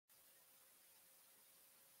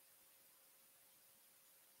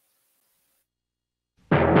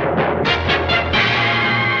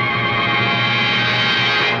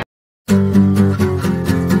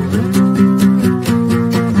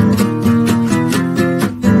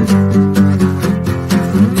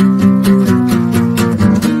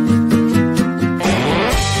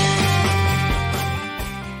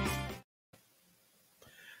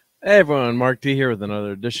everyone, Mark T here with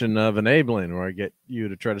another edition of Enabling, where I get you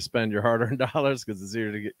to try to spend your hard-earned dollars because it's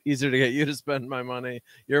easier to get you to spend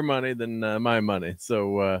your money than my money.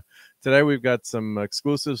 So today we've got some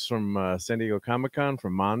exclusives from San Diego Comic-Con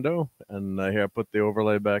from Mondo, and here I put the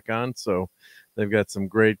overlay back on. So they've got some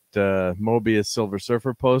great Mobius Silver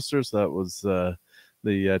Surfer posters. That was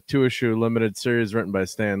the two-issue limited series written by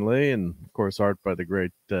Stan Lee, and of course art by the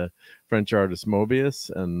great French artist Mobius.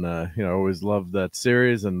 And I always loved that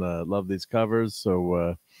series and love these covers.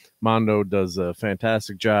 So Mondo does a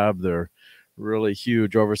fantastic job. They're really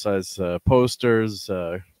huge, oversized posters,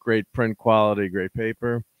 great print quality, great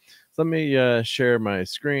paper. So let me share my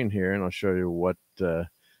screen here, and I'll show you what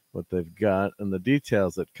they've got and the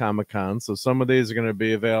details at Comic-Con. So some of these are going to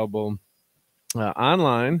be available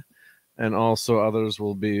online, and also others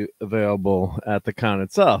will be available at the con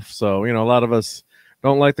itself. So, a lot of us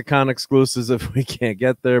don't like the con exclusives if we can't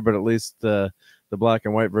get there, but at least the black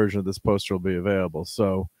and white version of this poster will be available.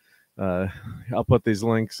 So I'll put these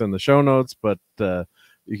links in the show notes, but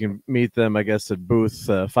you can meet them, I guess, at booth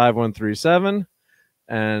 5137,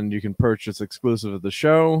 and you can purchase exclusive of the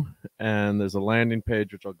show. And there's a landing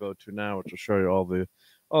page, which I'll go to now, which will show you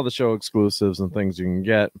all the show exclusives and things you can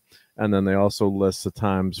get. And then they also list the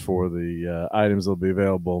times for the items that'll be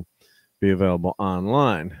available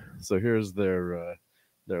online. So here's their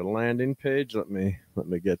landing page. Let me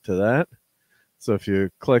get to that. So if you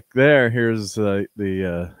click there, here's the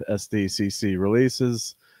SDCC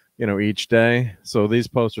releases, each day. So these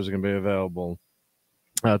posters are going to be available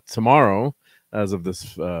tomorrow, as of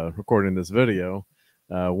this recording this video,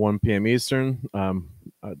 1 p.m. Eastern.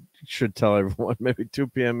 I should tell everyone maybe 2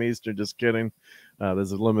 p.m. Eastern. Just kidding.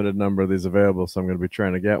 There's a limited number of these available, so I'm going to be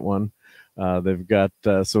trying to get one. They've got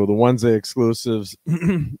so the Wednesday exclusives.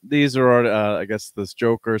 These are I guess this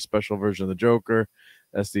Joker special version of the Joker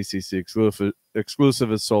SDCC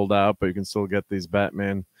exclusive is sold out, but you can still get these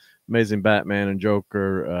Amazing Batman and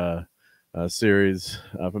Joker series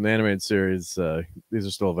from the animated series. These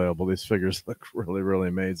are still available. These figures look really, really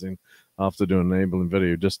amazing. I'll have to do an enabling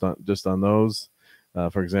video just on those.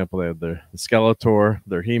 For example, they have their Skeletor.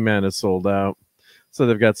 Their He-Man is sold out. So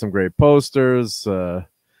they've got some great posters,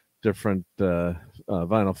 different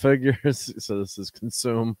vinyl figures. So this is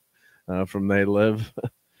Consume from They Live.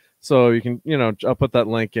 So you can, I'll put that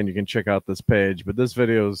link in. You can check out this page. But this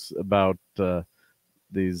video is about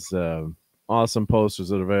these awesome posters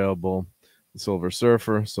that are available. The Silver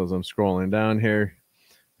Surfer. So as I'm scrolling down here,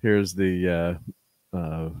 here's the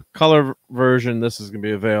color version. This is going to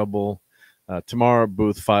be available tomorrow,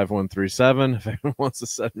 booth 5137. If anyone wants to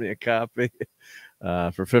send me a copy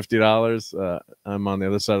for $50, I'm on the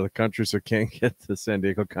other side of the country, so can't get to San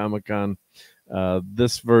Diego Comic-Con.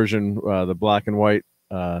 This version, the black and white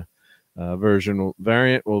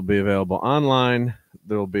variant, will be available online.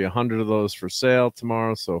 There will be 100 of those for sale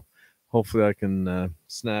tomorrow, so hopefully I can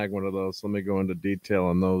snag one of those. Let me go into detail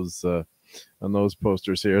on those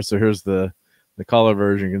posters here. So here's the color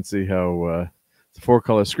version. You can see how it's a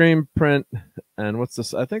 4-color screen print. And what's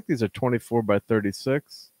this? I think these are 24 by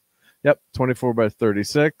 36. Yep, 24 by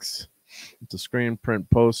 36. It's a screen print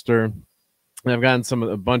poster. And I've gotten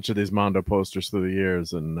a bunch of these Mondo posters through the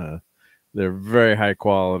years, and they're very high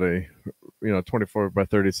quality. 24 by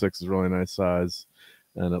 36 is a really nice size,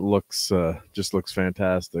 and it just looks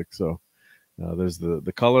fantastic. So there's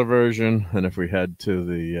the color version, and if we head to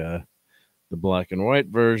the black and white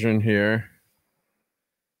version here,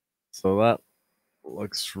 so that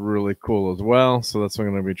looks really cool as well. So that's what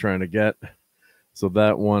I'm going to be trying to get. So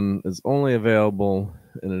that one is only available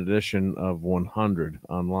in an edition of 100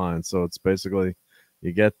 online. So it's basically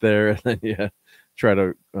you get there and then you try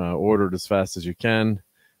to order it as fast as you can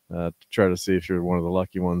to try to see if you're one of the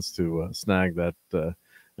lucky ones to snag that. And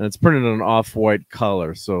it's printed in an off-white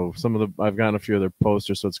color. So I've gotten a few other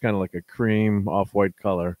posters, so it's kind of like a cream off-white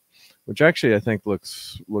color, which actually I think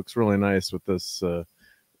looks really nice with this.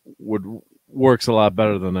 Works a lot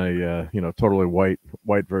better than a totally white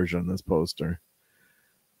version of this poster.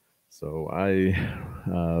 So I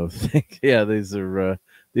think these are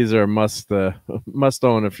a must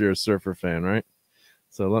own if you're a surfer fan, right?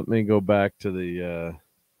 So let me go back to the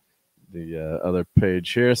other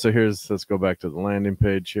page here. So let's go back to the landing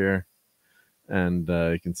page here, and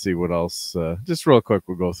you can see what else. Just real quick,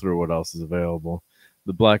 we'll go through what else is available.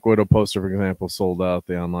 The Black Widow poster, for example, sold out,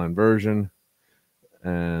 the online version.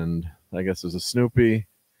 And I guess there's a Snoopy.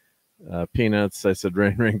 Peanuts, I said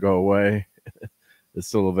rain, go away. It's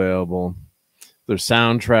still available. There's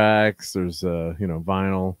soundtracks. There's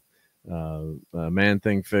vinyl,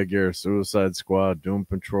 Man-Thing figure, Suicide Squad, Doom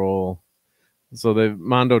Patrol. So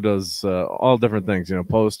Mondo does all different things.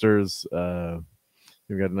 Posters,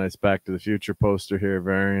 You've got a nice Back to the Future poster here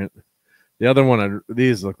variant. The other one,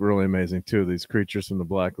 these look really amazing too. These creatures from the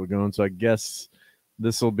Black Lagoon. So I guess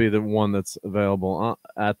this will be the one that's available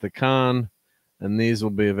at the con, and these will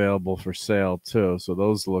be available for sale too. So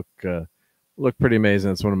those look pretty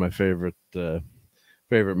amazing. It's one of my favorite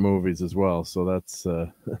movies as well. So that's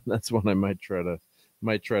that's one I might try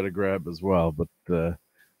to grab as well. But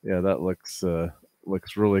yeah, that looks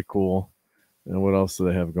really cool. And what else do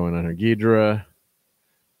they have going on here? Ghidra.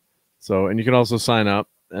 So, and you can also sign up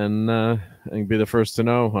and be the first to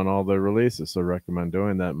know on all their releases. So, recommend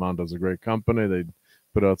doing that. Mondo's a great company. They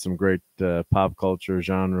put out some great pop culture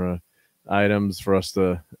genre items for us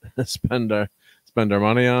to spend our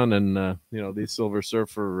money on. And you know, these Silver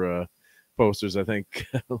Surfer posters, I think,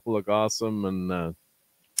 look awesome. And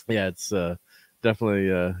yeah, it's definitely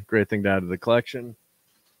a great thing to add to the collection.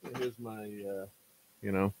 Here's my,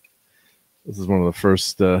 you know, this is one of the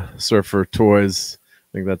first Surfer toys.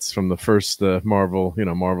 I think that's from the first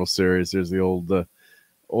Marvel series. Here's the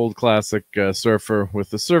old classic Surfer with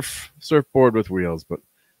the surfboard with wheels. But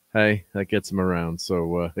hey, that gets him around.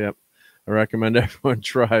 So yep, I recommend everyone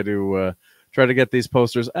try to get these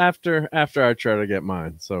posters after I try to get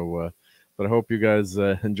mine. So, but I hope you guys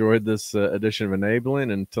enjoyed this edition of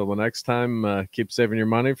Enabling. Until the next time, keep saving your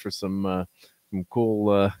money for some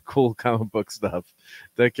cool comic book stuff.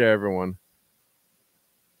 Take care, everyone.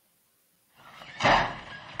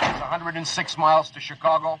 106 miles to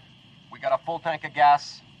Chicago. We got a full tank of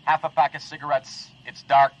gas, half a pack of cigarettes. It's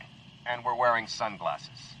dark, and we're wearing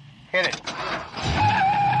sunglasses. Hit it.